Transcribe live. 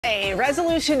A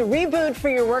resolution reboot for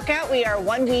your workout. We are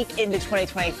 1 week into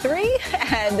 2023,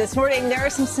 and this morning there are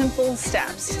some simple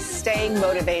steps to staying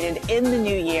motivated in the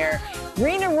new year.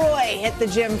 Reena Roy hit the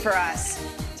gym for us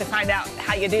to find out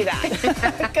how you do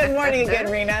that. Good morning again,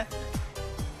 Reena.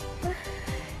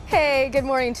 Hey, good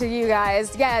morning to you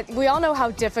guys. Yeah, we all know how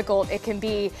difficult it can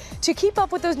be to keep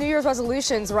up with those New Year's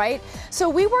resolutions, right? So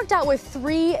we worked out with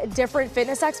 3 different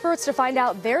fitness experts to find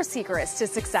out their secrets to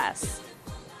success.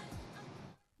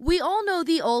 We all know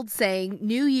the old saying,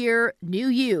 New Year, New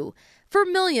You. For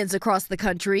millions across the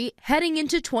country, heading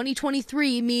into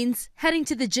 2023 means heading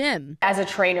to the gym. As a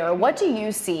trainer, what do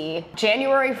you see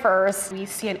January 1st? We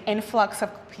see an influx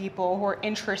of people who are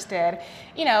interested,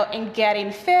 in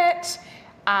getting fit.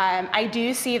 I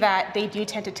do see that they do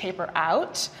tend to taper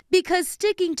out. Because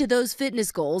sticking to those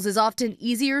fitness goals is often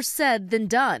easier said than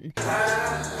done.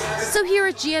 So here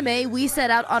at GMA, we set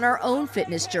out on our own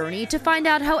fitness journey to find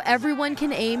out how everyone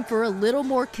can aim for a little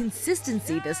more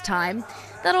consistency this time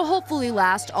that'll hopefully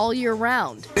last all year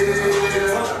round.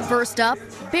 First up,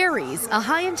 Barry's, a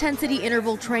high-intensity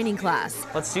interval training class.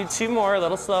 Let's do 2 more, a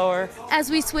little slower. As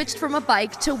we switched from a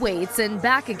bike to weights and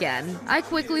back again, I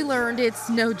quickly learned it's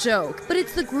no joke, but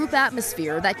it's the group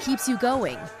atmosphere that keeps you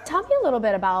going. Tell me a little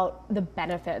bit about the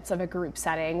benefits of a group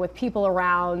setting with people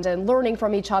around and learning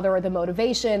from each other, the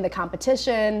motivation, the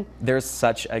competition. There's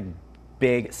such a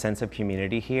big sense of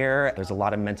community here. There's a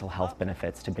lot of mental health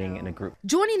benefits to being in a group.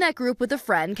 Joining that group with a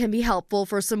friend can be helpful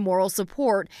for some moral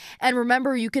support. And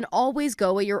remember, you can always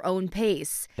go at your own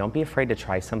pace. Don't be afraid to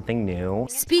try something new.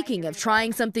 Speaking of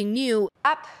trying something new,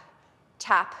 up,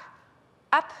 tap,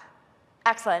 up,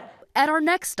 excellent. At our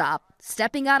next stop,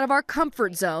 stepping out of our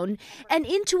comfort zone and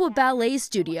into a ballet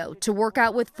studio to work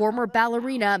out with former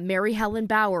ballerina Mary Helen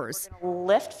Bowers.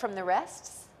 Lift from the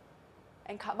wrists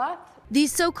and come up.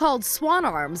 These so-called swan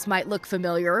arms might look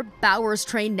familiar. Bowers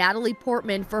trained Natalie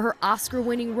Portman for her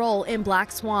Oscar-winning role in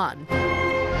Black Swan.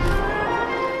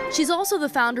 She's also the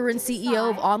founder and CEO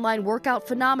of online workout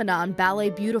phenomenon Ballet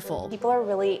Beautiful. People are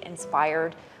really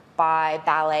inspired by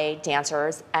ballet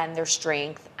dancers and their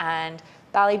strength, and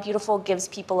Ballet Beautiful gives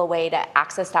people a way to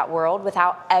access that world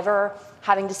without ever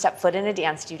having to step foot in a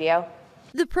dance studio.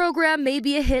 The program may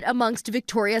be a hit amongst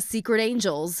Victoria's Secret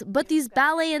angels, but these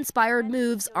ballet-inspired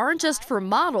moves aren't just for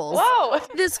models. Whoa!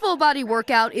 This full-body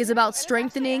workout is about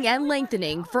strengthening and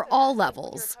lengthening for all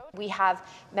levels. We have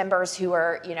members who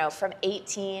are, from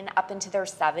 18 up into their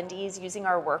 70s using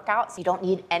our workouts. You don't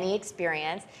need any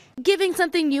experience. Giving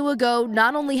something new a go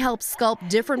not only helps sculpt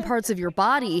different parts of your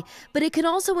body, but it can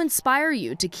also inspire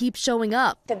you to keep showing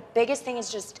up. The biggest thing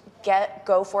is just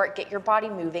go for it, get your body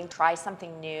moving, try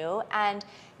something new, and,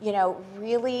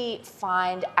 really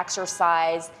find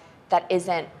exercise that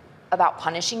isn't about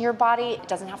punishing your body. It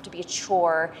doesn't have to be a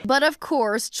chore. But of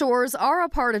course, chores are a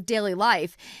part of daily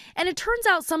life, and it turns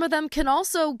out some of them can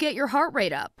also get your heart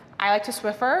rate up. I like to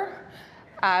Swiffer.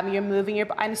 You're moving your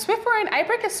body. And Swiffering, I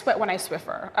break a sweat when I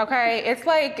Swiffer, okay?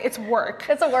 It's work.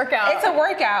 It's a workout. It's a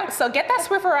workout. So get that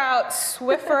Swiffer out,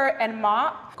 Swiffer and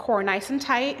mop, core nice and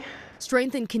tight.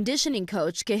 Strength and conditioning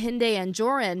coach Kehinde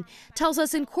Anjorin tells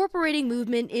us incorporating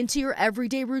movement into your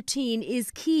everyday routine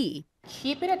is key.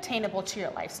 Keep it attainable to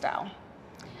your lifestyle.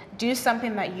 Do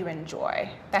something that you enjoy.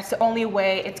 That's the only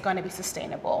way it's going to be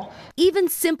sustainable. Even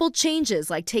simple changes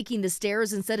like taking the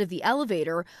stairs instead of the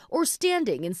elevator or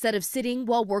standing instead of sitting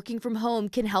while working from home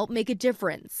can help make a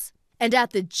difference. And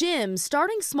at the gym,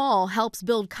 starting small helps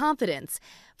build confidence.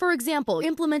 For example,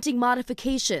 implementing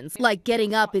modifications like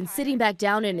getting up and sitting back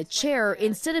down in a chair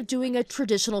instead of doing a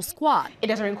traditional squat. It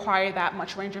doesn't require that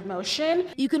much range of motion.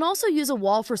 You can also use a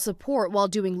wall for support while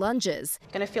doing lunges.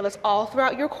 You're going to feel this all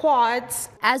throughout your quads.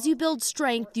 As you build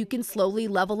strength, you can slowly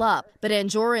level up. But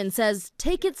Anjorin says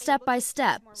take it step by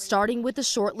step, starting with a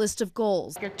short list of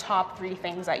goals. Your top 3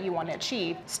 things that you want to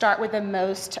achieve. Start with the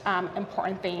most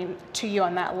important thing to you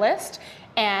on that list.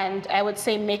 And I would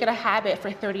say make it a habit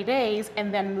for 30 days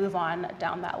and then move on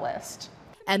down that list.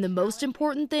 And the most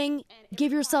important thing,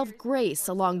 give yourself grace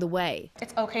along the way.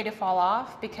 It's okay to fall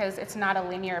off because it's not a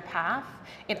linear path.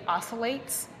 It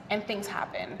oscillates and things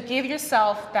happen. Give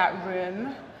yourself that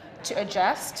room to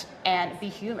adjust and be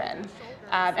human.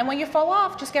 And when you fall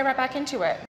off, just get right back into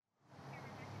it.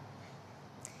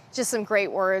 Just some great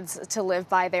words to live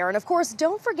by there. And of course,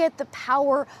 don't forget the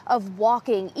power of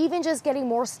walking. Even just getting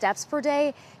more steps per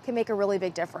day can make a really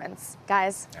big difference.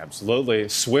 Guys? Absolutely.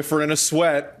 Swiffer in a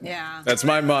sweat. Yeah. That's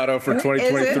my motto for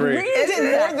 2023. Is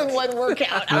it more than one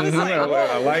workout? I was like,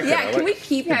 I like it. yeah, can we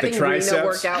keep having Reena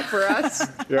work out for us?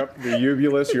 Yep, the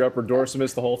ubulus, your upper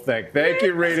dorsimus, the whole thing. Thank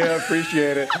you, Reena.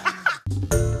 Appreciate it.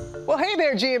 Well, hey,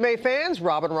 there, GMA fans.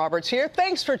 Robin Roberts here.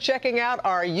 Thanks for checking out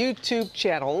our YouTube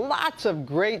channel. Lots of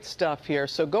great stuff here.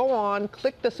 So go on,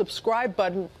 click the subscribe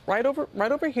button right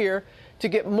over here to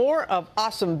get more of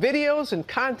awesome videos and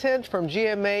content from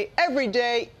GMA every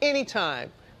day,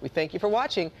 anytime. We thank you for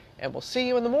watching, and we'll see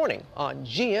you in the morning on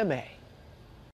GMA.